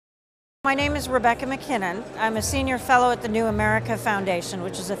My name is Rebecca MacKinnon. I'm a senior fellow at the New America Foundation,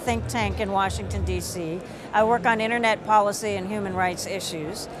 which is a think tank in Washington, D.C. I work on internet policy and human rights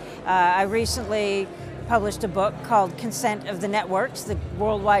issues. I recently published a book called Consent of the Networks, the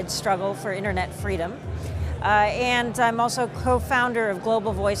Worldwide Struggle for Internet Freedom. And I'm also co-founder of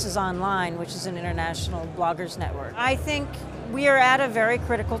Global Voices Online, which is an international bloggers network. I think we are at a very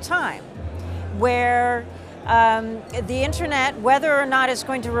critical time where the internet, whether or not it's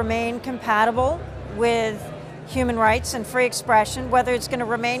going to remain compatible with human rights and free expression, whether it's going to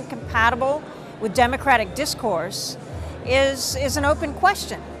remain compatible with democratic discourse, is an open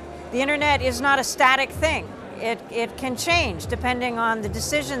question. The internet is not a static thing. It can change depending on the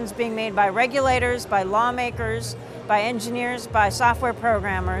decisions being made by regulators, by lawmakers, by engineers, by software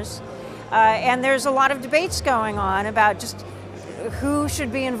programmers. And there's a lot of debates going on about just who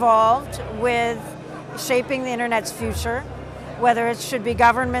should be involved with shaping the internet's future, whether it should be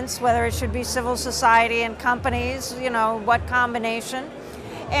governments, whether it should be civil society and companies, what combination.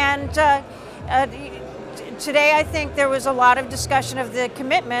 And today I think there was a lot of discussion of the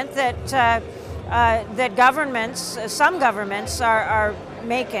commitment that governments, some governments are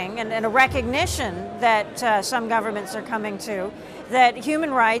making, and a recognition that some governments are coming to, that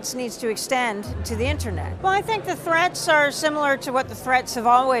human rights needs to extend to the internet. Well, I think the threats are similar to what the threats have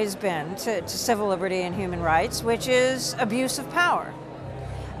always been to civil liberty and human rights, which is abuse of power.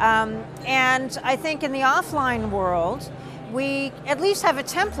 And I think in the offline world, we at least have a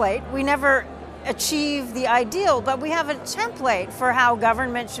template. We never achieve the ideal, but we have a template for how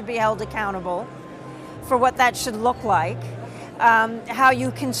government should be held accountable, for what that should look like, how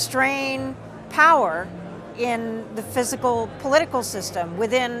you constrain power in the physical political system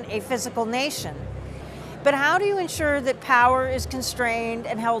within a physical nation. But how do you ensure that power is constrained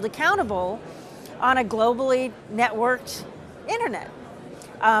and held accountable on a globally networked internet,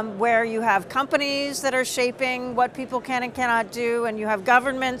 where you have companies that are shaping what people can and cannot do, and you have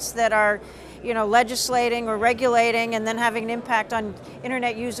governments that are legislating or regulating and then having an impact on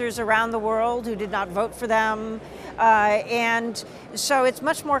internet users around the world who did not vote for them. And so it's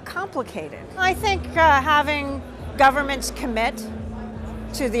much more complicated. I think having governments commit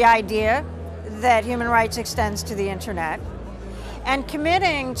to the idea that human rights extends to the internet, and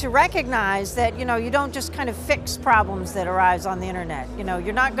committing to recognize that you don't just kind of fix problems that arise on the internet.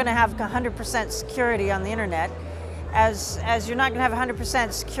 You're not going to have 100% security on the internet, as you're not going to have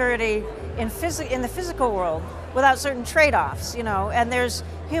 100% security in the physical world without certain trade-offs. And there's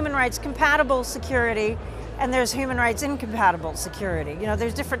human rights compatible security, and there's human rights incompatible security.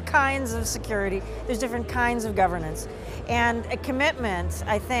 There's different kinds of security, there's different kinds of governance. And a commitment,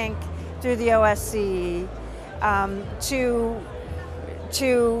 I think, through the OSCE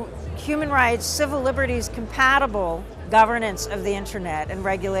to human rights, civil liberties compatible governance of the internet and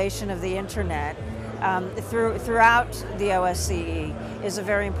regulation of the internet throughout the OSCE is a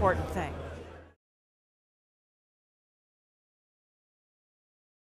very important thing.